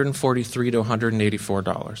 that's $143 to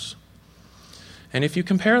 $184. And if you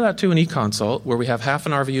compare that to an e-consult, where we have half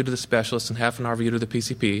an RVU to the specialist and half an RVU to the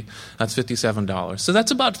PCP, that's $57. So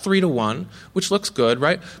that's about 3 to 1, which looks good,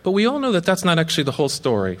 right? But we all know that that's not actually the whole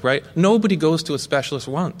story, right? Nobody goes to a specialist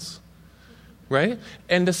once, right?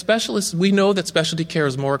 And the specialist, we know that specialty care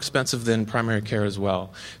is more expensive than primary care as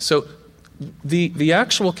well. So the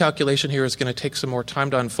actual calculation here is going to take some more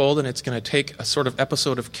time to unfold, and it's going to take a sort of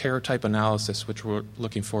episode of care type analysis, which we're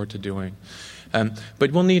looking forward to doing.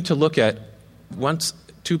 But we'll need to look at, once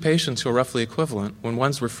two patients who are roughly equivalent, when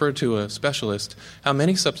one's referred to a specialist, how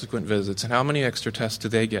many subsequent visits and how many extra tests do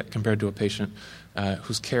they get compared to a patient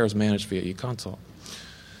whose care is managed via e-consult.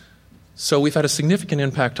 So we've had a significant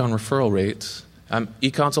impact on referral rates.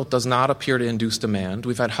 E-consult does not appear to induce demand.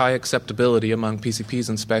 We've had high acceptability among PCPs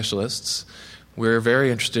and specialists. We're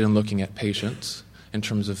very interested in looking at patients in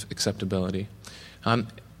terms of acceptability.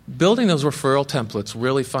 Building those referral templates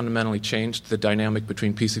really fundamentally changed the dynamic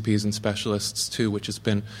between PCPs and specialists too, which has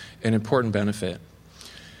been an important benefit.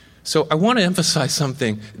 So I want to emphasize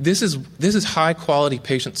something. This is high-quality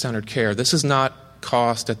patient-centered care. This is not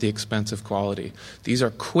cost at the expense of quality. These are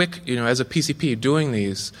quick, as a PCP doing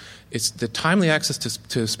these, it's the timely access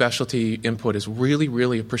to specialty input is really,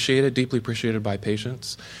 really appreciated, deeply appreciated by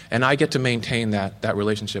patients, and I get to maintain that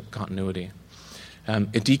relationship continuity.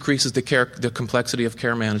 It decreases the complexity of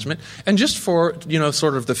care management. And just for,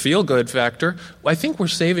 sort of the feel-good factor, I think we're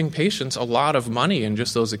saving patients a lot of money in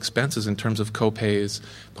just those expenses in terms of co-pays,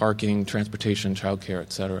 parking, transportation, childcare,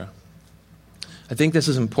 et cetera. I think this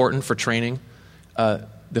is important for training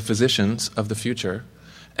the physicians of the future.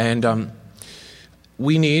 And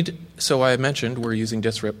we need, so I mentioned we're using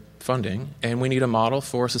DSRIP funding, and we need a model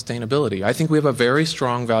for sustainability. I think we have a very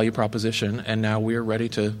strong value proposition, and now we're ready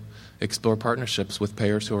to explore partnerships with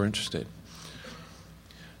payers who are interested.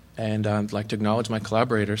 And I'd like to acknowledge my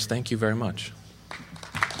collaborators. Thank you very much.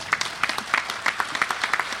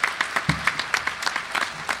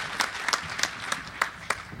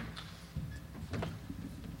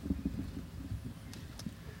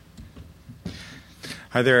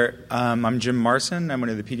 Hi there. I'm Jim Marson. I'm one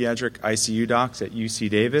of the pediatric ICU docs at UC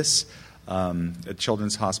Davis, at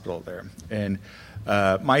Children's Hospital there. And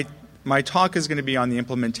my talk is going to be on the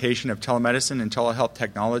implementation of telemedicine and telehealth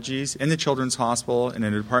technologies in the Children's Hospital and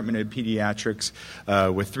in the Department of Pediatrics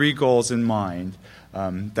with 3 goals in mind.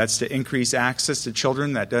 That's to increase access to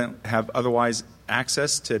children that don't have otherwise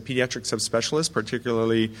access to pediatric subspecialists,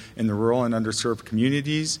 particularly in the rural and underserved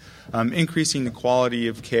communities, increasing the quality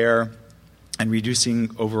of care, and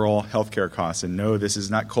reducing overall healthcare costs. And no, this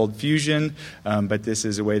is not cold fusion, but this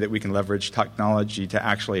is a way that we can leverage technology to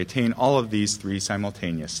actually attain all of these 3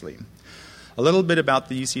 simultaneously. A little bit about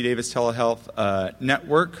the UC Davis Telehealth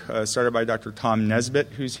Network, started by Dr. Tom Nesbitt,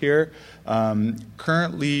 who's here.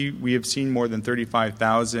 Currently, we have seen more than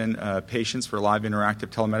 35,000 patients for live interactive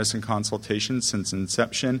telemedicine consultations since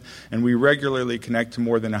inception, and we regularly connect to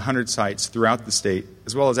more than 100 sites throughout the state,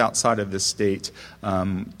 as well as outside of the state,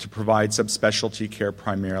 to provide subspecialty care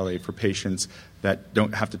primarily for patients that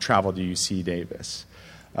don't have to travel to UC Davis.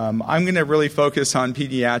 I'm going to really focus on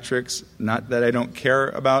pediatrics, not that I don't care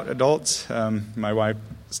about adults. My wife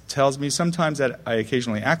tells me sometimes that I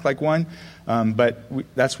occasionally act like one, but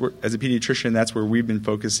that's where, as a pediatrician, that's where we've been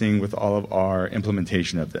focusing with all of our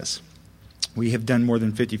implementation of this. We have done more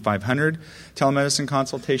than 5,500 telemedicine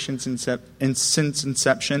consultations since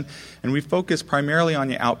inception, and we focus primarily on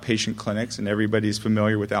the outpatient clinics, and everybody's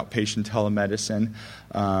familiar with outpatient telemedicine,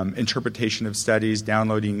 interpretation of studies,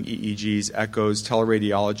 downloading EEGs, echoes,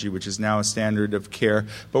 teleradiology, which is now a standard of care.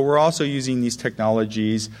 But we're also using these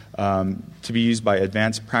technologies to be used by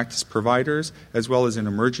advanced practice providers, as well as in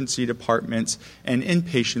emergency departments and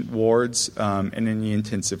inpatient wards and in the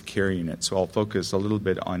intensive care unit. So I'll focus a little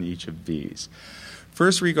bit on each of these.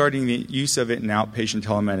 First, regarding the use of it in outpatient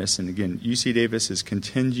telemedicine, again, UC Davis has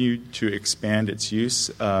continued to expand its use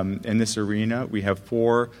in this arena. We have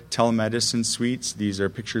 4 telemedicine suites. These are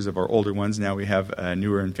pictures of our older ones. Now we have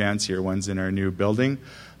newer and fancier ones in our new building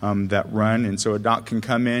that run. And so a doc can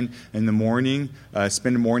come in the morning,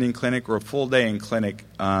 spend a morning clinic or a full day in clinic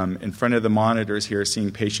in front of the monitors here, seeing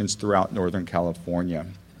patients throughout Northern California.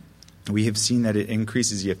 We have seen that it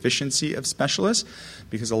increases the efficiency of specialists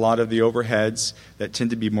because a lot of the overheads that tend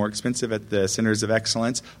to be more expensive at the centers of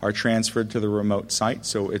excellence are transferred to the remote site.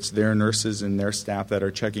 So it's their nurses and their staff that are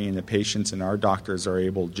checking in the patients, and our doctors are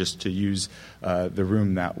able just to use the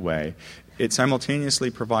room that way. It simultaneously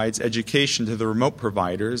provides education to the remote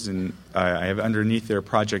providers, and I have underneath there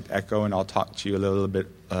Project Echo, and I'll talk to you a little bit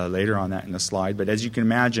later on that in a slide. But as you can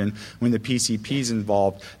imagine, when the PCP is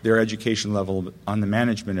involved, their education level on the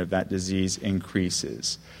management of that disease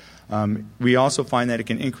increases. We also find that it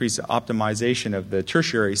can increase the optimization of the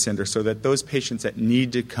tertiary center so that those patients that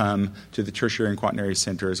need to come to the tertiary and quaternary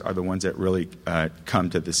centers are the ones that really come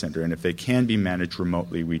to the center. And if they can be managed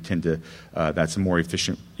remotely, we tend to, that's a more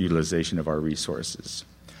efficient utilization of our resources.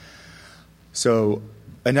 So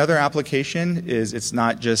another application is it's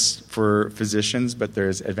not just for physicians, but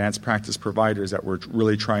there's advanced practice providers that we're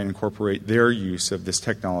really trying to incorporate their use of this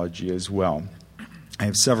technology as well. I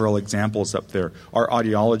have several examples up there. Our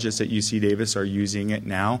audiologists at UC Davis are using it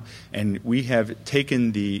now, and we have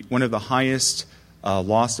taken one of the highest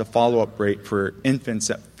loss to follow-up rate for infants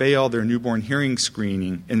that fail their newborn hearing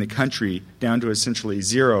screening in the country down to essentially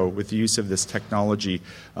 0 with the use of this technology.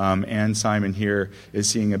 Ann Simon here is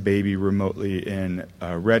seeing a baby remotely in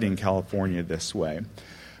Redding, California this way.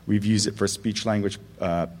 We've used it for speech-language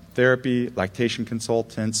therapy, lactation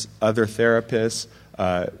consultants, other therapists.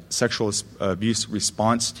 Sexual abuse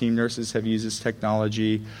response team nurses have used this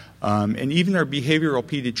technology. And even our behavioral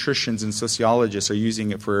pediatricians and sociologists are using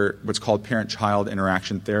it for what's called parent-child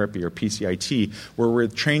interaction therapy, or PCIT, where we're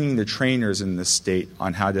training the trainers in the state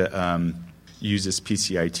on how to use this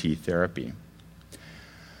PCIT therapy.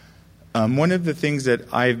 One of the things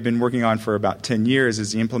that I've been working on for about 10 years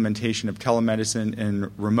is the implementation of telemedicine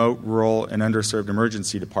in remote, rural, and underserved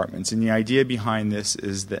emergency departments. And the idea behind this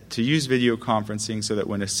is that to use video conferencing so that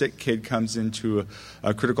when a sick kid comes into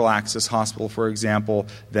a critical access hospital, for example,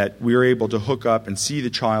 that we're able to hook up and see the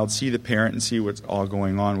child, see the parent, and see what's all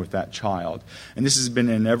going on with that child. And this has been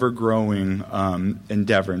an ever-growing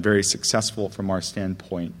endeavor and very successful from our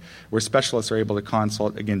standpoint, where specialists are able to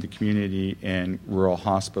consult, again, the community and rural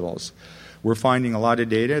hospitals. We're finding a lot of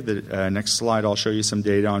data. The next slide, I'll show you some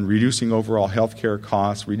data on reducing overall healthcare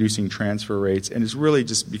costs, reducing transfer rates, and it's really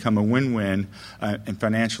just become a win-win and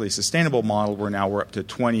financially sustainable model where now we're up to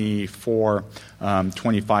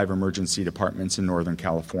 25 emergency departments in Northern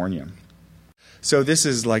California. So this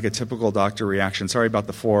is like a typical doctor reaction. Sorry about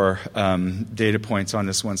the 4 data points on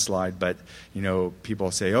this one slide, but people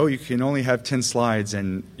say, oh, you can only have 10 slides,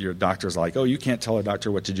 and your doctor's like, oh, you can't tell a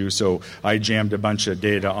doctor what to do, so I jammed a bunch of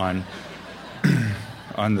data on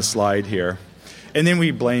the slide here. And then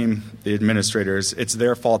we blame the administrators. It's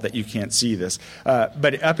their fault that you can't see this.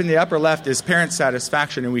 But up in the upper left is parent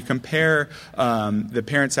satisfaction, and we compare the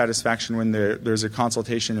parent satisfaction when there's a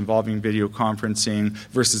consultation involving video conferencing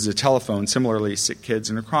versus a telephone. Similarly, sick kids,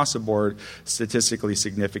 and across the board, statistically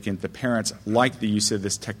significant. The parents like the use of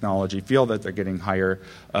this technology, feel that they're getting higher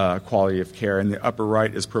quality of care. In the upper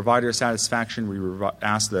right is provider satisfaction. We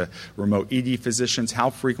asked the remote ED physicians how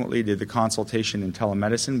frequently did the consultation in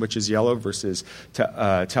telemedicine, which is yellow, versus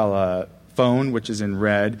telephone, which is in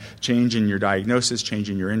red, change in your diagnosis, change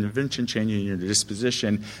in your intervention, change in your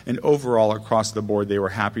disposition, and overall across the board they were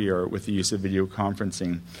happier with the use of video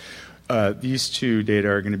conferencing. These 2 data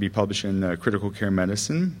are going to be published in Critical Care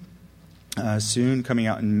Medicine soon, coming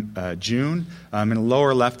out in June. In the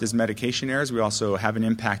lower left is medication errors. We also have an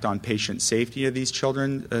impact on patient safety of these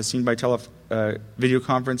children seen by video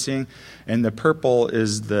conferencing. And the purple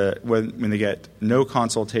is when they get no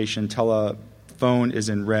consultation, telephone is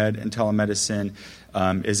in red, and telemedicine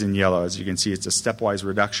is in yellow. As you can see, it's a stepwise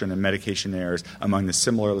reduction in medication errors among the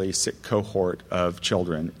similarly sick cohort of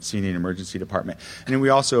children seen in the emergency department. And then we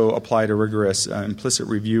also applied a rigorous implicit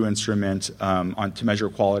review instrument to measure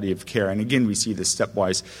quality of care. And again, we see this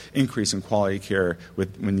stepwise increase in quality care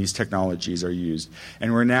when these technologies are used.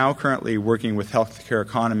 And we're now currently working with healthcare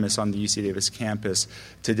economists on the UC Davis campus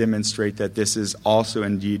to demonstrate that this is also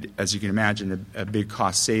indeed, as you can imagine, a big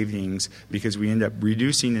cost savings, because we end up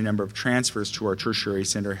reducing the number of transfers to our tertiary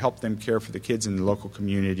center, help them care for the kids in the local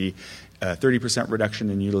community, 30% reduction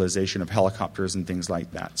in utilization of helicopters and things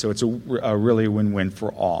like that. So it's a really win-win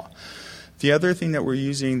for all. The other thing that we're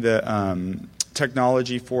using the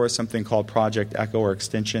technology for is something called Project ECHO, or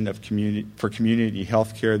Extension of Community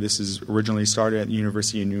Healthcare. This is originally started at the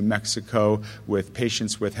University of New Mexico with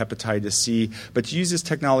patients with hepatitis C, but to use this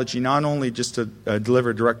technology not only just to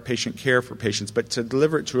deliver direct patient care for patients, but to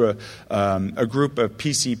deliver it to a group of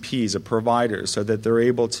PCPs, of providers, so that they're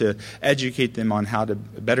able to educate them on how to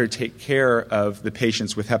better take care of the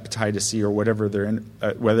patients with hepatitis C, or whatever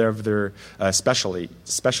their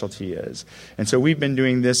specialty is. And so we've been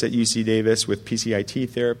doing this at UC Davis with PCIT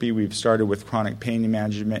therapy. We've started with chronic pain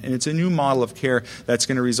management, and it's a new model of care that's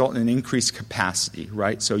going to result in an increased capacity,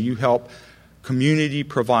 right? So you help community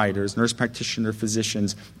providers, nurse practitioner,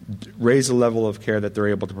 physicians, raise the level of care that they're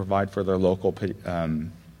able to provide for their local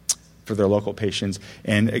patients.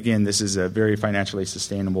 And again, this is a very financially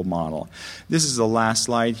sustainable model. This is the last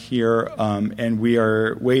slide here, and we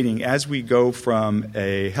are waiting as we go from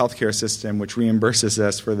a healthcare system which reimburses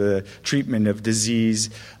us for the treatment of disease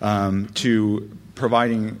to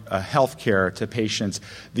providing health care to patients.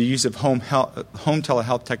 The use of home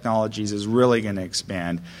telehealth technologies is really going to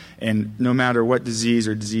expand. And no matter what disease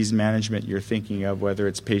or disease management you're thinking of, whether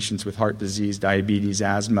it's patients with heart disease, diabetes,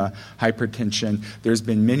 asthma, hypertension, there's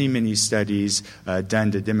been many, many studies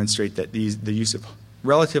done to demonstrate that the use of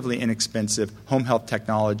relatively inexpensive home health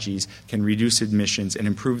technologies can reduce admissions and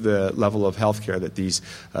improve the level of health care that these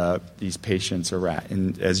patients are at.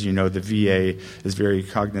 And as you know, the VA is very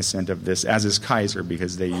cognizant of this, as is Kaiser,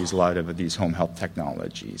 because they use a lot of these home health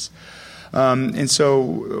technologies. And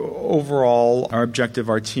so overall, our objective,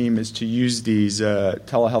 our team, is to use these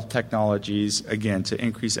telehealth technologies, again, to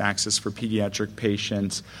increase access for pediatric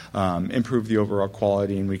patients, improve the overall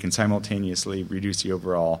quality, and we can simultaneously reduce the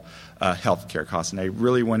overall health care costs. And I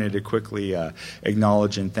really wanted to quickly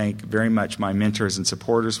acknowledge and thank very much my mentors and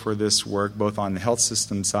supporters for this work, both on the health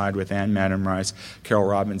system side with Ann Madam-Rice, Carol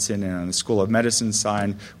Robinson, and on the School of Medicine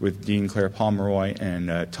side with Dean Claire Pomeroy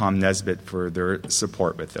and Tom Nesbitt for their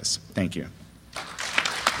support with this. Thank you.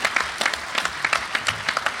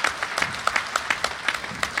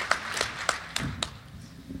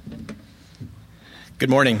 Good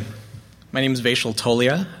morning. My name is Vaishal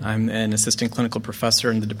Tolia. I'm an assistant clinical professor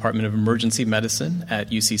in the Department of Emergency Medicine at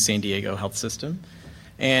UC San Diego Health System.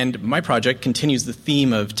 And my project continues the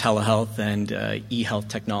theme of telehealth and e-health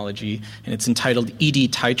technology, and it's entitled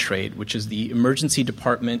ED Titrate, which is the Emergency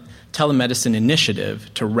Department Telemedicine Initiative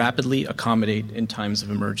to rapidly accommodate in times of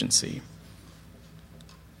emergency.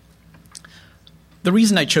 The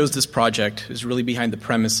reason I chose this project is really behind the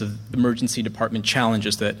premise of emergency department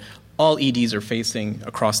challenges that all EDs are facing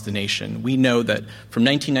across the nation. We know that from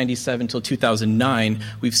 1997 until 2009,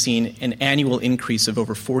 we've seen an annual increase of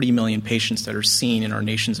over 40 million patients that are seen in our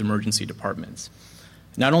nation's emergency departments.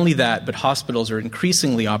 Not only that, but hospitals are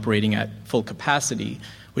increasingly operating at full capacity,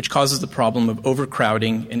 which causes the problem of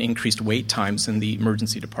overcrowding and increased wait times in the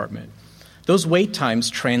emergency department. Those wait times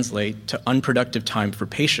translate to unproductive time for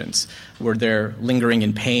patients, where they're lingering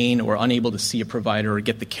in pain or unable to see a provider or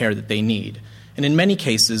get the care that they need. And in many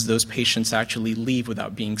cases, those patients actually leave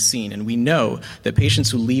without being seen. And we know that patients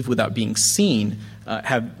who leave without being seen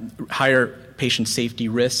have higher patient safety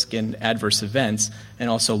risk and adverse events, and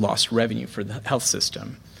also lost revenue for the health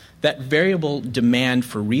system. That variable demand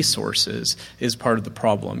for resources is part of the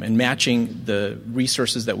problem, and matching the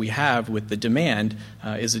resources that we have with the demand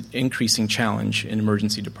is an increasing challenge in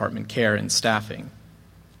emergency department care and staffing.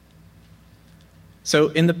 So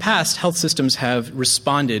in the past, health systems have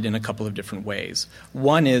responded in a couple of different ways.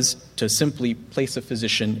 One is to simply place a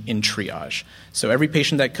physician in triage. So every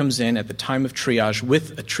patient that comes in at the time of triage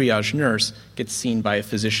with a triage nurse gets seen by a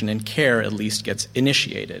physician, and care at least gets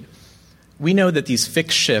initiated. We know that these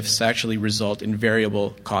fixed shifts actually result in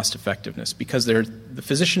variable cost effectiveness because the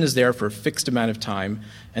physician is there for a fixed amount of time,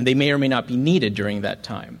 and they may or may not be needed during that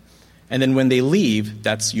time. And then when they leave,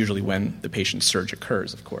 that's usually when the patient surge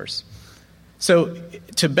occurs, of course. So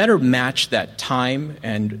to better match that time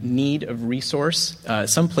and need of resource,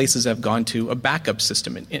 some places have gone to a backup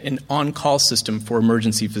system, an on-call system for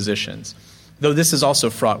emergency physicians, though this is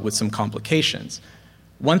also fraught with some complications.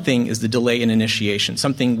 One thing is the delay in initiation,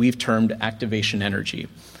 something we've termed activation energy.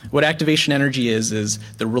 What activation energy is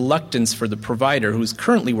the reluctance for the provider who's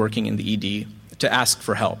currently working in the ED to ask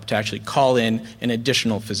for help, to actually call in an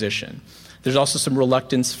additional physician. There's also some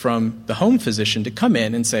reluctance from the home physician to come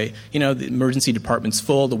in and say, the emergency department's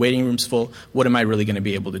full, the waiting room's full, what am I really going to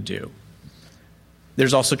be able to do?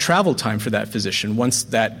 There's also travel time for that physician once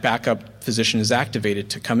that backup physician is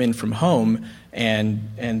activated to come in from home and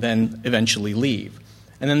then eventually leave.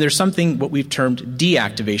 And then there's something, what we've termed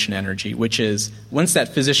deactivation energy, which is once that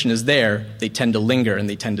physician is there, they tend to linger and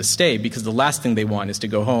they tend to stay because the last thing they want is to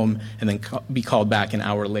go home and then be called back an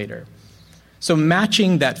hour later. So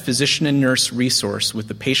matching that physician and nurse resource with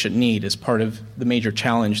the patient need is part of the major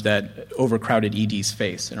challenge that overcrowded EDs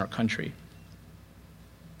face in our country.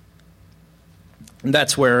 And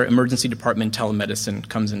that's where emergency department telemedicine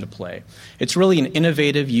comes into play. It's really an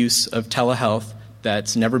innovative use of telehealth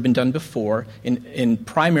that's never been done before in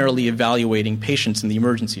primarily evaluating patients in the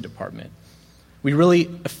emergency department. We really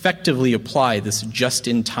effectively apply this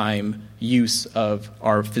just-in-time use of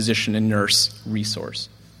our physician and nurse resource.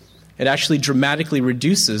 It actually dramatically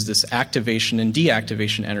reduces this activation and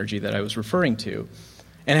deactivation energy that I was referring to,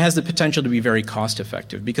 and it has the potential to be very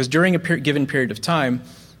cost-effective because during a given period of time,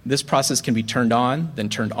 this process can be turned on, then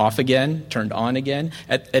turned off again, turned on again,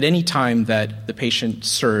 at any time that the patient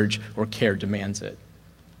surge or care demands it.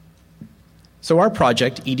 So our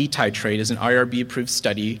project, ED Titrate, is an IRB-approved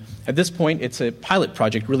study. At this point, it's a pilot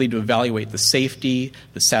project really to evaluate the safety,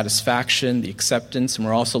 the satisfaction, the acceptance, and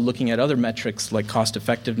we're also looking at other metrics like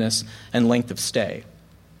cost-effectiveness and length of stay.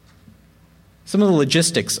 Some of the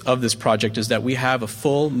logistics of this project is that we have a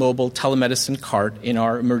full mobile telemedicine cart in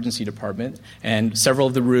our emergency department, and several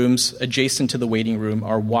of the rooms adjacent to the waiting room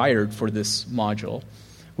are wired for this module.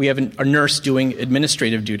 We have a nurse doing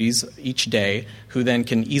administrative duties each day who then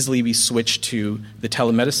can easily be switched to the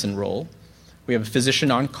telemedicine role. We have a physician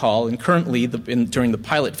on call, and currently, during the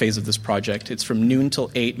pilot phase of this project, it's from noon till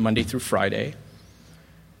 8, Monday through Friday.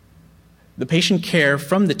 The patient care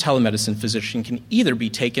from the telemedicine physician can either be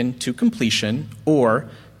taken to completion or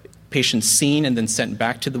patients seen and then sent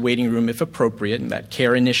back to the waiting room if appropriate and that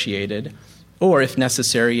care initiated, or if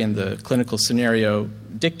necessary and the clinical scenario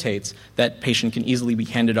dictates, that patient can easily be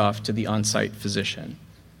handed off to the on-site physician.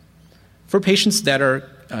 For patients that are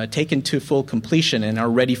taken to full completion and are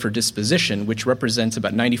ready for disposition, which represents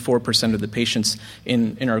about 94% of the patients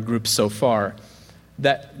in our group so far,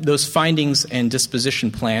 that those findings and disposition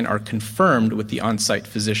plan are confirmed with the on-site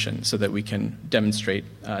physician so that we can demonstrate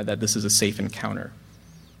that this is a safe encounter.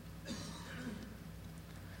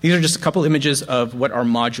 These are just a couple images of what our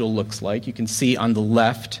module looks like. You can see on the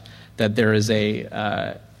left that there is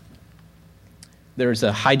a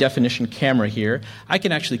high-definition camera here. I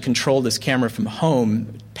can actually control this camera from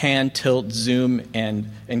home, pan, tilt, zoom, and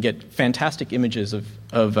get fantastic images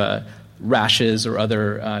of rashes or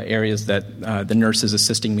other areas that the nurse is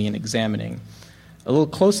assisting me in examining. A little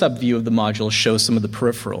close-up view of the module shows some of the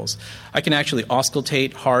peripherals. I can actually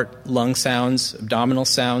auscultate heart, lung sounds, abdominal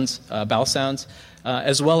sounds, bowel sounds,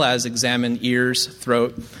 as well as examine ears,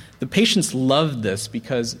 throat. The patients love this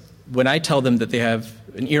because when I tell them that they have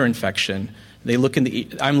an ear infection,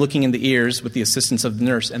 I'm looking in the ears with the assistance of the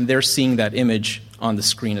nurse, and they're seeing that image on the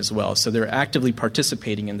screen as well. So they're actively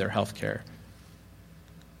participating in their health care.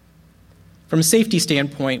 From a safety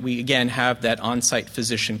standpoint, we again have that on-site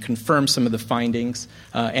physician confirm some of the findings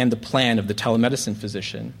and the plan of the telemedicine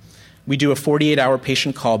physician. We do a 48-hour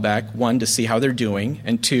patient callback, 1, to see how they're doing,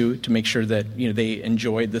 and 2, to make sure that they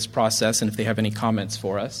enjoyed this process and if they have any comments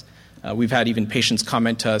for us. We've had even patients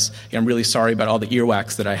comment to us, I'm really sorry about all the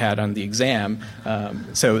earwax that I had on the exam.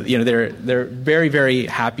 So they're very, very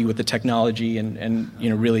happy with the technology and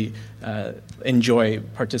really enjoy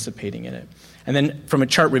participating in it. And then from a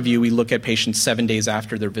chart review, we look at patients 7 days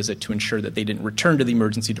after their visit to ensure that they didn't return to the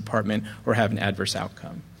emergency department or have an adverse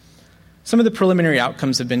outcome. Some of the preliminary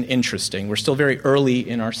outcomes have been interesting. We're still very early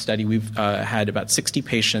in our study. We've had about 60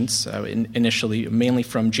 patients initially, mainly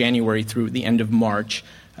from January through the end of March.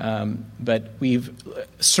 But we've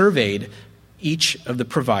surveyed each of the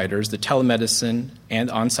providers, the telemedicine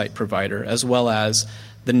and on-site provider, as well as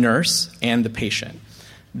the nurse and the patient.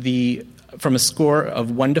 From a score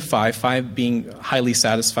of 1 to 5, 5 being highly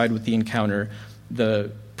satisfied with the encounter, the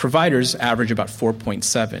providers average about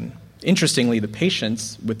 4.7. Interestingly, the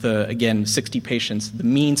patients, with again 60 patients, the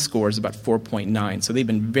mean score is about 4.9. So they've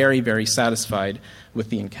been very, very satisfied with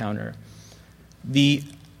the encounter. The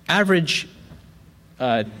average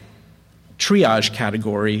triage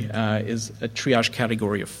category is a triage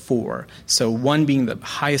category of 4. So 1 being the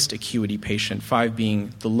highest acuity patient, 5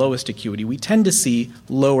 being the lowest acuity. We tend to see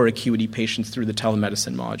lower acuity patients through the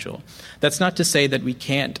telemedicine module. That's not to say that we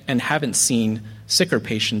can't and haven't seen sicker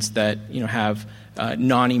patients that have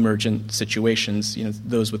non-emergent situations,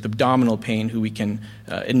 those with abdominal pain who we can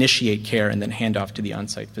initiate care and then hand off to the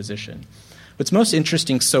on-site physician. What's most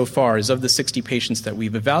interesting so far is of the 60 patients that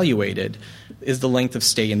we've evaluated is the length of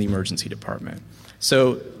stay in the emergency department.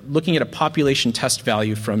 So looking at a population test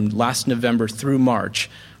value from last November through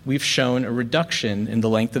March, we've shown a reduction in the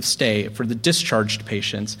length of stay for the discharged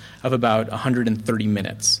patients of about 130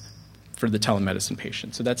 minutes for the telemedicine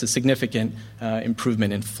patients. So that's a significant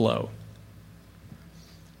improvement in flow.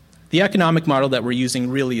 The economic model that we're using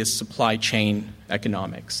really is supply chain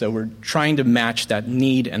economics. So we're trying to match that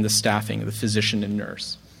need and the staffing of the physician and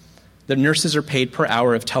nurse. The nurses are paid per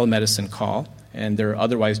hour of telemedicine call, and they're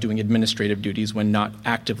otherwise doing administrative duties when not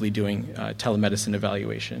actively doing telemedicine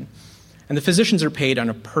evaluation. And the physicians are paid on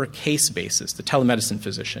a per-case basis, the telemedicine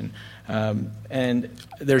physician. And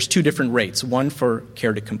there's 2 different rates, one for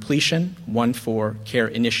care to completion, one for care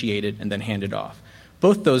initiated and then handed off.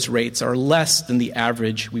 Both those rates are less than the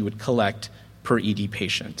average we would collect per ED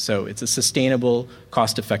patient. So it's a sustainable,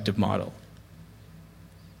 cost-effective model.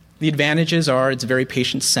 The advantages are it's very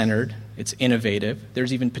patient-centered, it's innovative,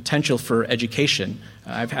 there's even potential for education.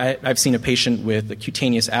 I've seen a patient with a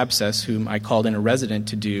cutaneous abscess whom I called in a resident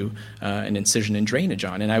to do an incision and drainage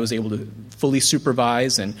on, and I was able to fully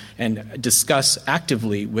supervise and discuss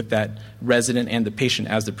actively with that resident and the patient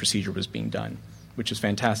as the procedure was being done, which is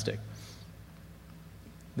fantastic.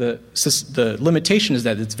 The limitation is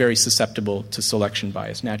that it's very susceptible to selection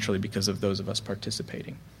bias, naturally, because of those of us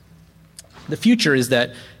participating. The future is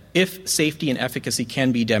that if safety and efficacy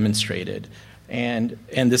can be demonstrated, and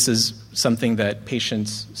this is something that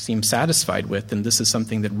patients seem satisfied with, and this is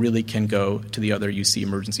something that really can go to the other UC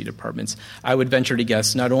emergency departments, I would venture to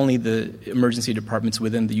guess not only the emergency departments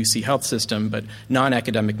within the UC health system, but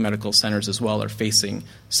non-academic medical centers as well are facing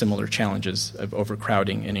similar challenges of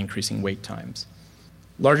overcrowding and increasing wait times.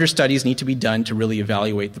 Larger studies need to be done to really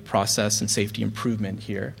evaluate the process and safety improvement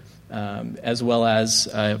here, as well as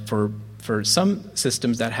for some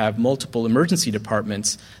systems that have multiple emergency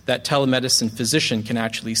departments, that telemedicine physician can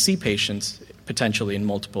actually see patients potentially in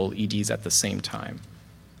multiple EDs at the same time.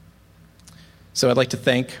 So I'd like to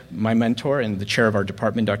thank my mentor and the chair of our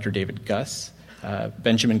department, Dr. David Guss,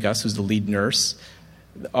 Benjamin Guss, who's the lead nurse,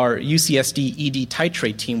 our UCSD ED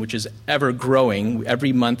titrate team, which is ever growing.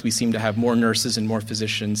 Every month we seem to have more nurses and more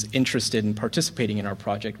physicians interested in participating in our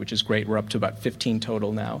project, which is great. We're up to about 15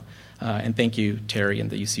 total now. And thank you, Terry and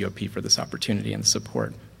the UCOP, for this opportunity and the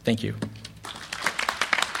support. Thank you.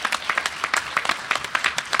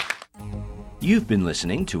 You've been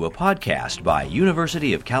listening to a podcast by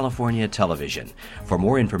University of California Television. For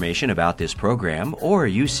more information about this program or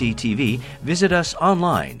UCTV, visit us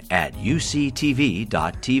online at uctv.tv.